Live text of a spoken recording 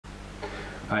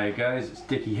Hi guys, it's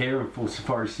Dicky here in full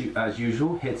safari suit as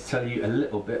usual, here to tell you a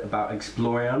little bit about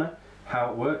Exploriana,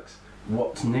 how it works,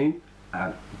 what's new,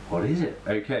 and what is it?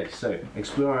 Okay, so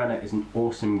Exploriana is an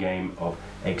awesome game of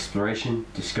exploration,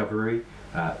 discovery,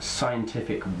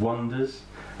 scientific wonders,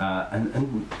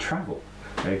 and travel.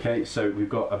 Okay, so we've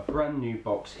got a brand new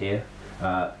box here,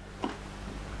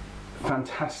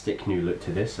 fantastic new look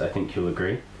to this, I think you'll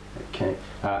agree. Okay,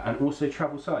 and also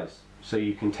travel size. So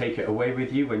you can take it away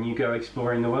with you when you go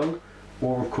exploring the world,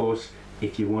 or of course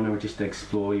if you want to just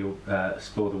explore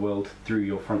the world through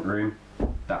your front room,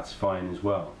 that's fine as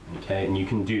well. Okay, and you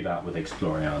can do that with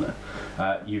Exploriana.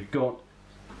 You've got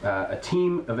a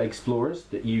team of explorers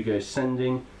that you go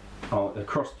sending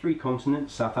across 3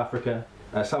 continents: South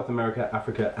America,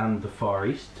 Africa, and the Far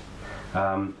East,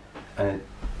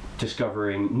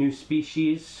 discovering new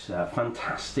species,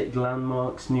 fantastic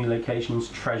landmarks, new locations,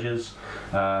 treasures,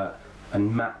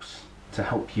 and maps to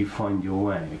help you find your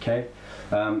way. Okay,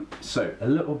 so a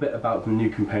little bit about the new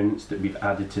components that we've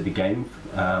added to the game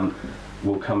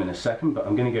will come in a second, but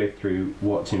I'm going to go through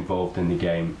what's involved in the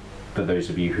game for those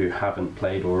of you who haven't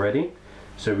played already.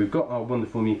 So we've got our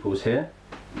wonderful meeples here,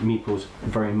 meeples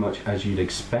very much as you'd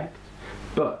expect,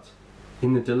 but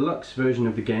in the deluxe version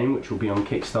of the game, which will be on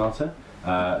Kickstarter,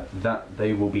 that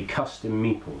they will be custom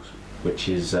meeples, which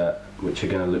are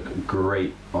going to look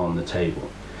great on the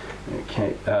table.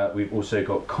 Okay, we've also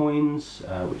got coins,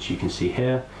 which you can see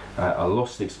here, our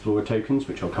lost explorer tokens,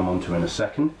 which I'll come on to in a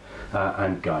second,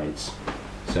 and guides.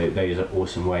 So those are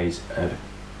awesome ways of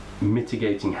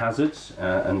mitigating hazards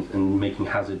and making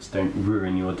hazards don't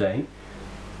ruin your day.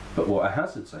 But what are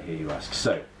hazards, I hear you ask?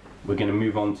 So we're going to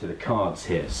move on to the cards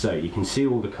here. So you can see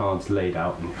all the cards laid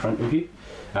out in front of you.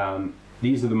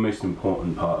 These are the most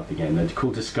important part of the game. They're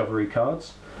called discovery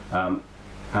cards. And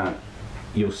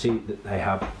you'll see that they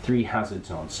have 3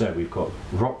 hazards on. So we've got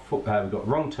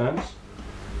wrong turns,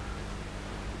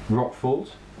 rock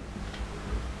falls,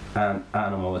 and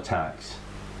animal attacks.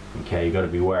 Okay, you've got to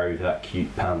be wary of that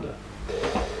cute panda.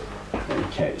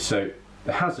 Okay, so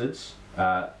the hazards,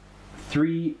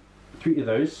 3 of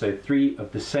those, so 3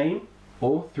 of the same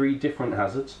or 3 different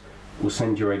hazards will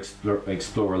send your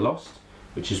explorer lost,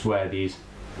 which is where these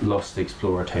lost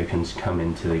explorer tokens come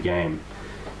into the game.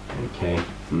 Okay,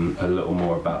 a little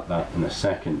more about that in a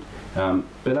second.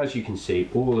 But as you can see,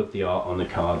 all of the art on the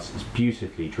cards is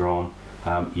beautifully drawn.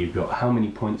 You've got how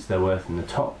many points they're worth in the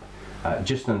top.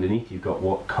 Just underneath you've got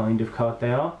what kind of card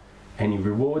they are, any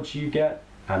rewards you get,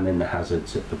 and then the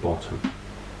hazards at the bottom.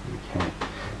 Okay.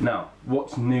 Now,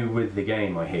 what's new with the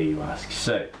game, I hear you ask?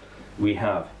 So, we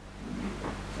have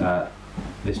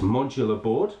this modular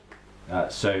board,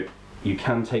 so you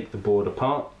can take the board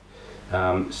apart.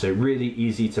 So really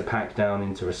easy to pack down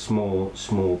into a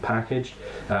small package,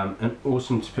 and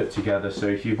awesome to put together. So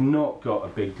if you've not got a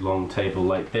big long table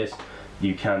like this,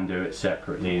 you can do it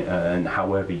separately and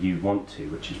however you want to,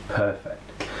 which is perfect.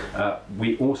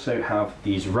 We also have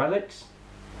these relics.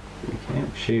 Okay,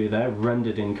 I'll show you there,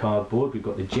 rendered in cardboard. We've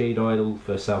got the jade idol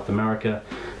for South America,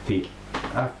 the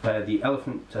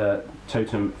elephant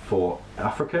totem for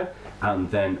Africa, and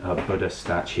then a Buddha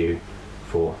statue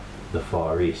for the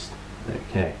Far East.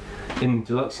 Okay, in the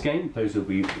deluxe game, those will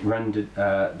be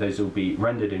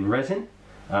rendered in resin,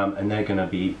 and they're going to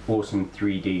be awesome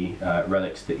 3D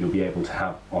relics that you'll be able to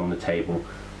have on the table,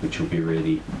 which will be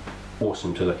really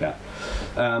awesome to look at.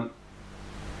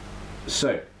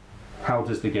 So, how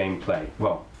does the game play?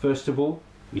 Well, first of all,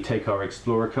 we take our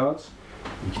explorer cards.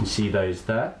 You can see those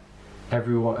there.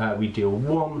 We deal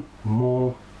 1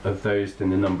 more of those than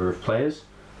the number of players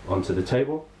onto the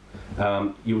table.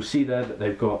 You'll see there that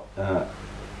they've got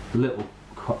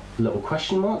little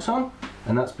question marks on,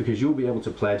 and that's because you'll be able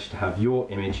to pledge to have your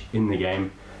image in the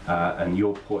game and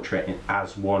your portrait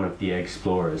as one of the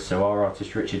explorers. So our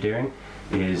artist Richard Deering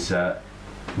is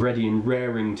ready and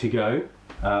raring to go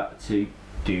to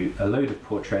do a load of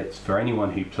portraits for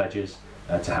anyone who pledges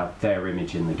to have their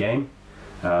image in the game.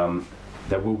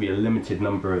 There will be a limited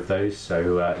number of those,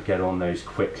 so get on those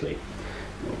quickly.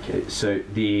 Okay, so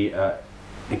the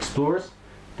explorers,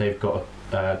 they've got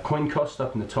a coin cost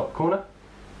up in the top corner.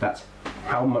 That's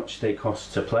how much they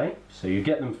cost to play. So you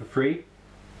get them for free,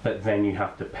 but then you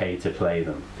have to pay to play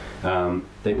them.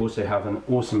 They also have an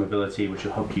awesome ability which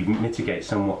will help you mitigate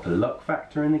somewhat the luck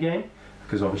factor in the game,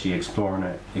 because obviously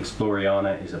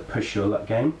Exploriana is a push your luck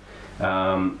game,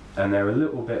 and they're a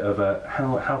little bit of a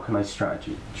how can I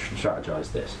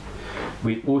strategize this.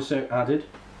 We've also added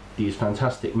these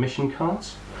fantastic mission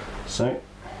cards. So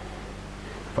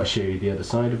if I show you the other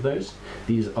side of those,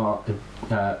 these are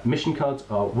mission cards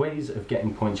are ways of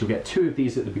getting points. You'll get 2 of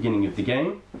these at the beginning of the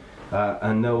game,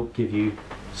 and they'll give you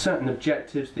certain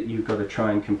objectives that you've got to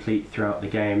try and complete throughout the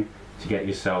game to get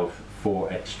yourself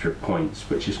 4 extra points,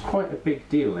 which is quite a big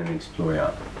deal in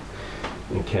Exploriana.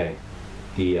 Okay,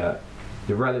 the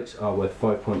relics are worth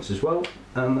 5 points as well,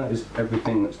 and that is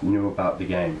everything that's new about the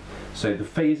game. So the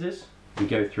phases, we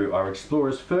go through our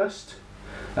explorers first,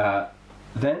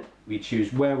 then we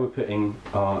choose where we're putting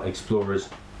our explorers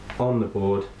on the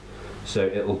board. So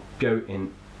it'll go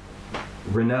in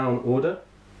renown order.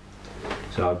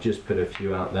 So I've just put a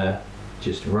few out there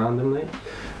just randomly.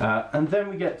 And then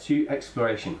we get to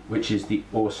exploration, which is the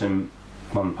awesome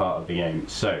fun part of the game.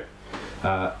 So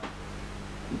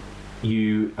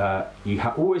you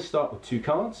always start with 2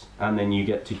 cards, and then you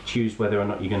get to choose whether or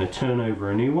not you're going to turn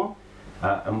over a new one,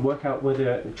 and work out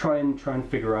whether try and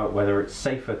figure out whether it's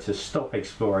safer to stop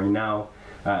exploring now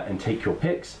and take your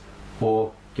picks,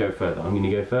 or go further. I'm going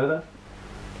to go further.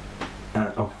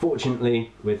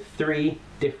 Unfortunately, with 3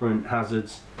 different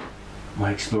hazards,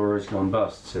 my explorer has gone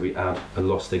bust, so we add a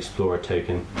lost explorer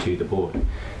token to the board.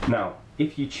 Now,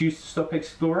 if you choose to stop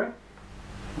exploring,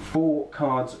 4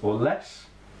 cards or less,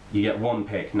 you get 1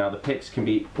 pick. Now the picks can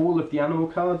be all of the animal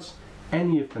cards,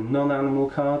 any of the non-animal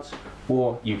cards,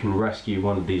 or you can rescue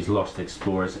one of these lost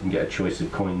explorers and get a choice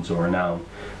of coins or renown,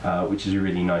 which is a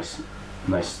really nice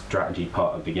strategy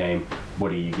part of the game.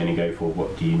 What are you going to go for?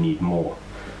 What do you need more?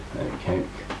 Okay.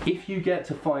 If you get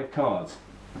to 5 cards,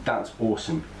 that's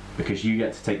awesome, because you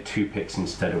get to take 2 picks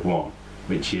instead of 1,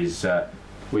 which is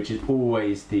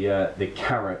always the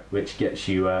carrot which gets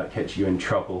you in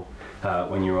trouble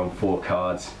when you're on 4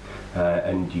 cards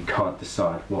and you can't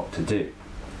decide what to do.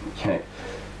 Okay.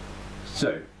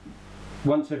 So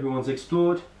once everyone's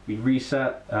explored, we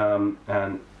reset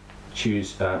and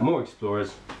choose more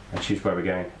explorers, and choose where we're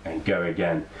going and go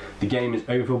again. The game is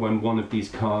over when one of these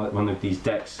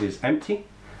decks is empty.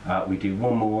 We do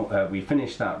one more, we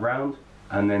finish that round,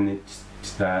 and then it's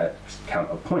count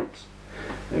of points.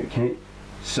 Okay,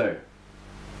 so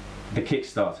the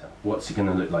Kickstarter, what's it going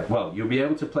to look like? Well, you'll be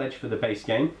able to pledge for the base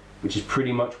game, which is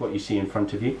pretty much what you see in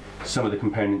front of you. Some of the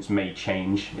components may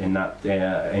change in that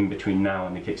in between now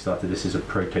and the Kickstarter. This is a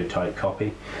prototype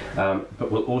copy, but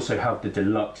we'll also have the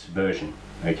deluxe version.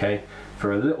 Okay,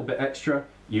 for a little bit extra,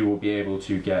 you will be able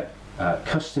to get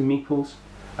custom meeples,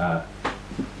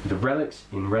 the relics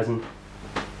in resin,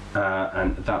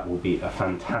 and that will be a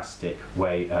fantastic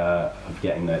way of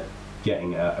getting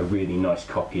a really nice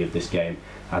copy of this game.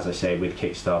 As I say, with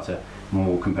Kickstarter,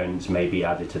 more components may be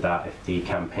added to that if the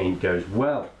campaign goes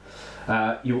well.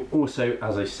 You'll also,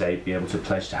 as I say, be able to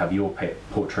pledge to have your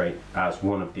portrait as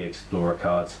one of the Explorer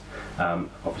cards.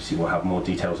 Obviously, we'll have more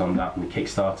details on that in the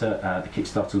Kickstarter. The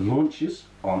Kickstarter launches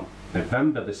on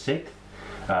November the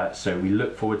 6th, so we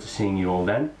look forward to seeing you all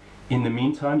then. In the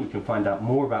meantime, you can find out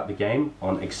more about the game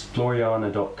on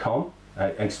exploriana.com.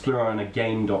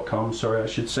 Explorianagame.com, sorry, I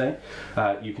should say.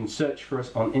 You can search for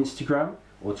us on Instagram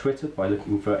or Twitter by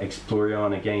looking for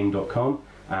explorianagame.com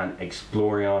and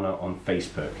Exploriana on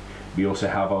Facebook. We also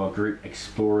have our group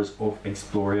Explorers of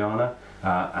Exploriana,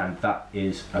 and that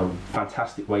is a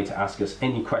fantastic way to ask us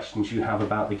any questions you have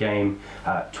about the game,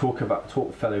 talk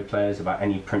with fellow players about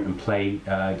any print and play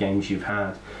games you've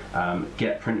had,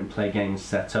 get print and play games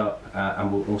set up,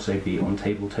 and we'll also be on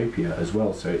Tabletopia as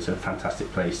well, so it's a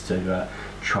fantastic place to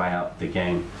try out the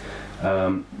game.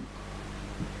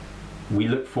 We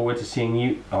look forward to seeing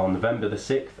you on November the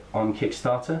 6th on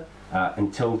Kickstarter.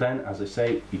 Until then, as I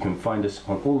say, you can find us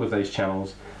on all of those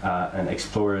channels and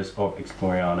Explorers of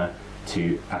Exploriana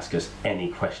to ask us any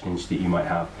questions that you might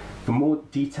have. For more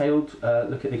detailed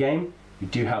look at the game, we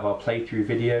do have our playthrough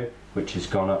video, which has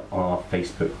gone up on our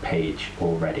Facebook page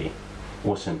already.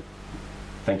 Awesome.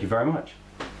 Thank you very much.